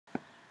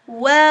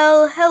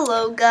Well,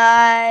 hello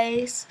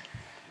guys.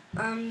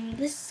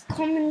 This is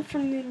Coleman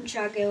from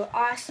Ninjago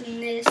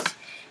Awesomeness,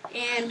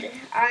 and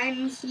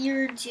I'm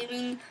here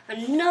doing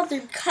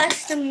another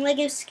custom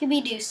Lego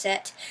Scooby-Doo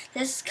set.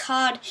 This is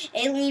called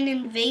Alien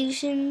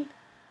Invasion.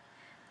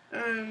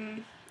 Yeah,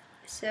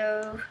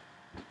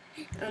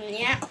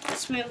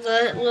 let's move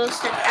the little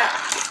stuff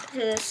out to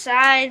the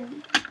side.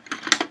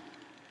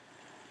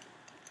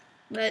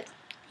 But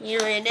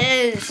here it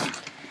is.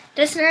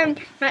 Doesn't have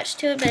much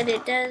to it, but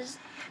it does.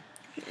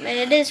 But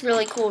it is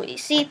really cool. You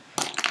see,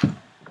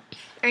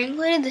 I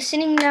included the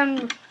sitting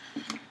down.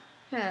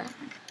 What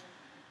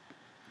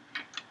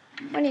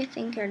do you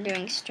think you're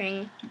doing,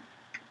 string?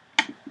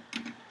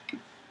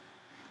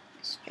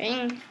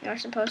 String, you're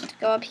supposed to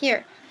go up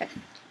here.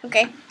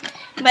 Okay,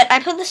 but I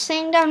put the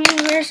sitting down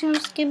version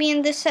of Scooby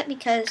in this set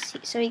because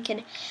so he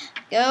could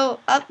go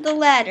up the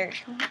ladder.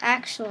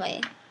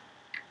 Actually,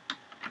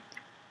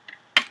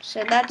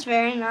 so that's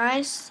very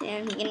nice,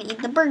 and he can eat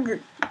the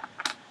burger.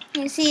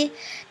 You see,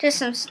 just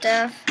some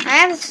stuff. I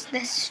have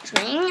this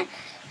string,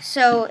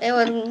 so it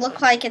would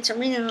look like it's a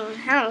real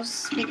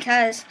house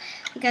because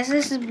this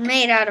is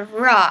made out of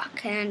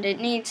rock and it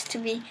needs to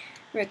be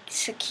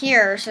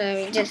secure.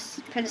 So we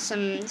just put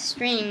some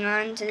string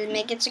on to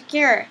make it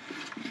secure.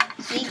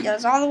 See, it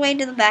goes all the way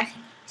to the back.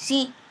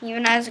 See,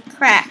 even has a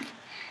crack,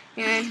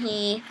 and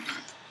he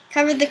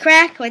covered the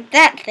crack with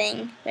that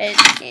thing, but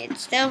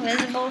it's still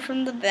visible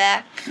from the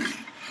back.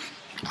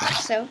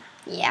 So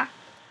yeah.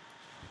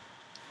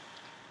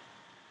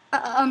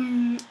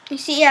 You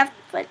see you have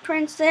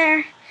footprints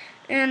there,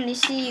 and you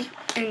see,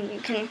 and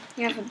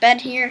you have a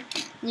bed here,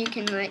 you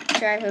can like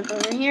drive up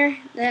over here,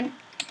 then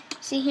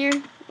see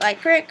here,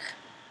 like brick.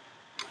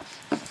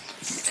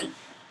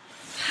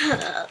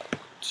 Oh,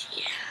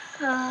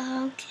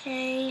 yeah.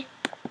 Okay.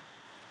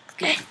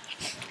 Good.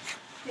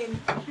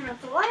 Then turn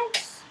off the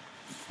lights,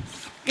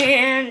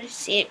 and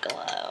see it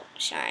glow,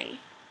 shine.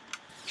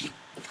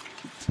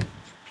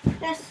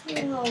 That's the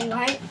little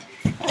light.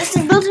 This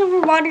is built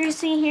over water, you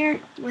see here,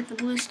 with the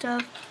blue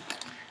stuff,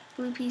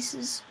 blue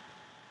pieces,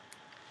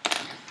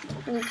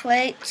 blue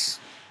plates,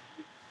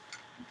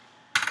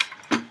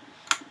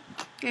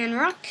 and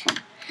rock.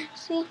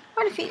 See,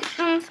 quite a few,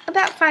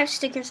 about 5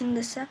 stickers in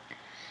this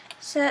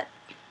set.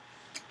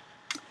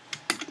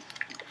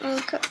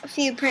 A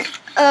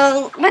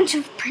bunch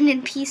of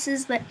printed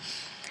pieces, but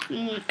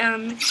the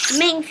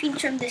main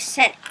feature of this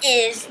set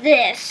is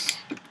this.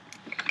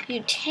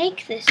 You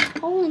take this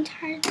whole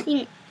entire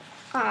thing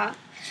off.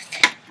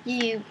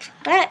 You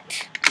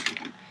put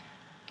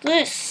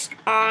this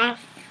off,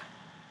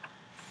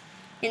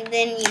 and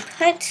then you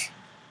put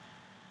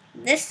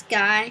this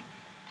guy.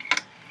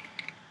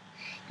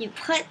 You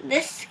put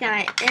this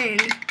guy in,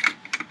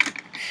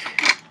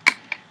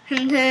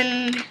 and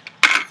then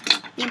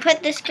you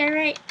put this guy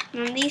right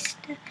on these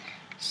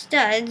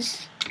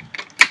studs.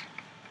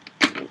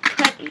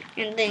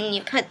 And then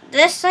you put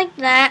this like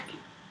that.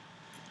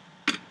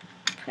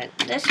 Put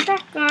this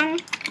back on.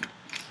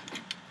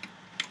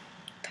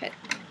 Put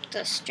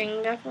the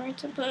string back where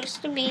it's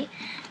supposed to be.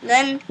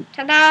 Then,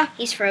 ta-da!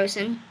 He's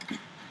frozen.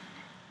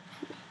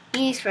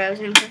 He's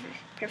frozen.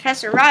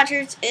 Professor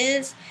Rogers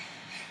is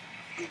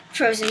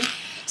frozen.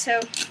 So,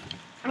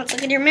 let's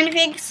look at your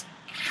minifigs.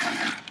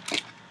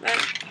 I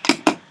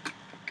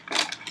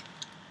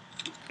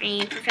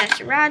need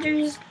Professor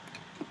Rogers.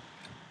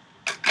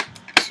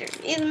 Let's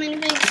review the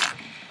minifigs.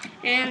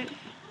 And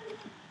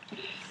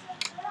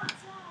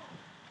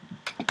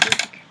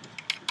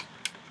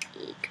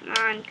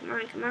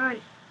come on.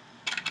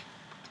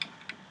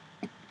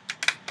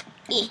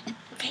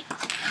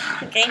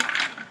 Okay.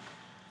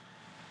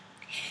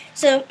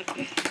 So,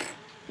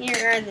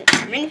 here are the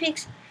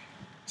minifigs.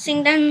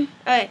 Sing done.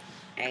 I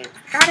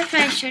forgot if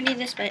I showed you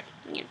this, but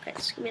I'm going to put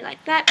Scooby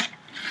like that.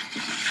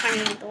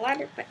 Climbing the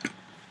ladder, but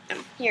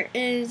here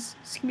is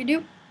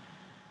Scooby-Doo.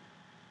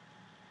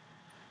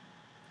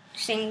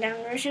 Sing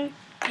down version.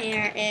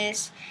 Here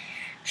is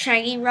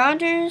Shaggy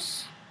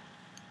Rogers.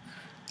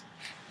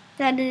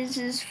 That is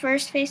his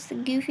first face, the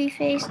goofy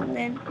face, and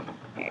then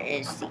there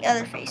is the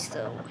other face,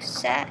 the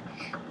sad.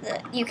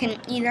 You can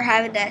either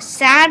have it as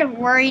sad,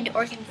 worried,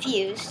 or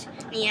confused.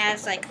 And he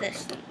has like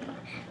this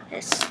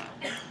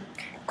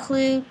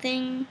clue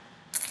thing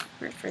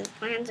for the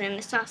plans and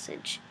the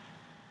sausage.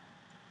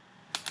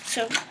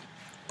 So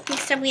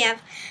next up we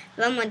have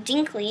Velma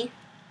Dinkley.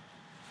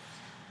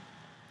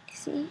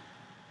 See?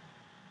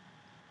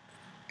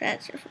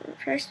 That's her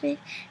first face,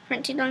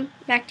 front detailing,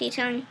 back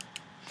detailing.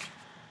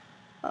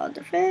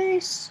 Other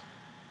face,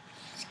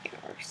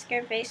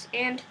 scared face,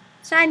 and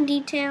side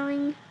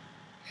detailing.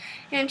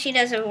 And she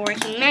does have a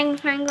working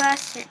magnifying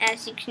glass,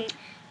 as you can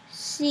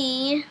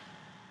see.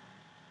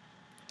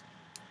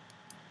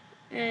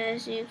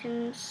 As you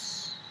can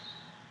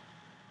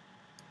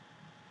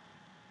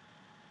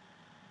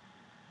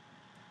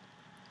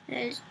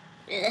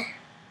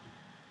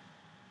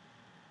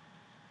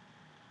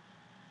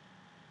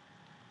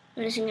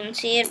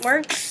see, it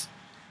works.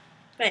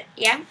 But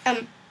yeah,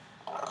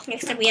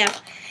 next up we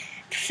have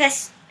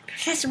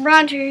Professor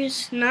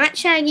Rogers, not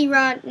Shaggy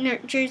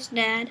Rogers'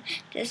 dad,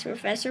 just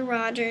Professor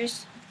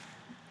Rogers.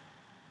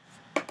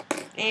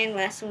 And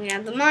lastly, we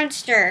have the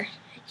monster,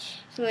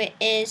 who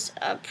is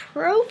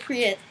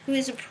appropriately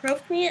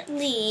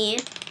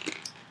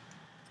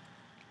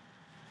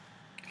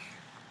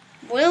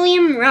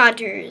William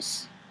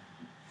Rogers,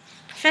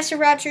 Professor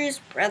Rogers'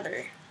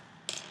 brother.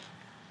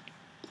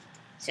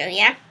 So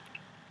yeah.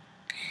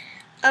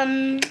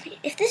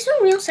 If this was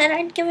a real set,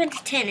 I'd give it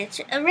a 10.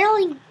 It's a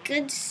really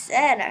good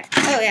set.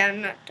 Oh yeah,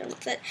 I'm not done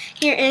with it.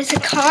 Here is a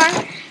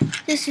car.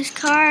 This is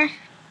car.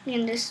 You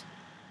can just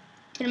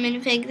put a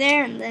minifig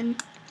there and then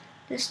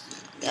just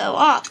go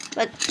off.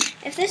 But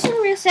if this is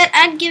a real set,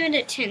 I'd give it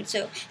a 10.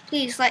 So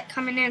please like,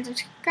 comment, and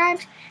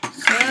subscribe.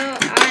 So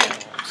I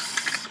will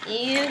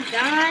see you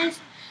guys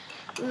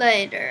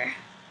later.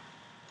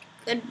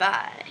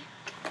 Goodbye.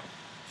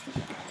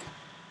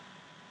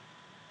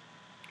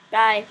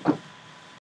 Bye.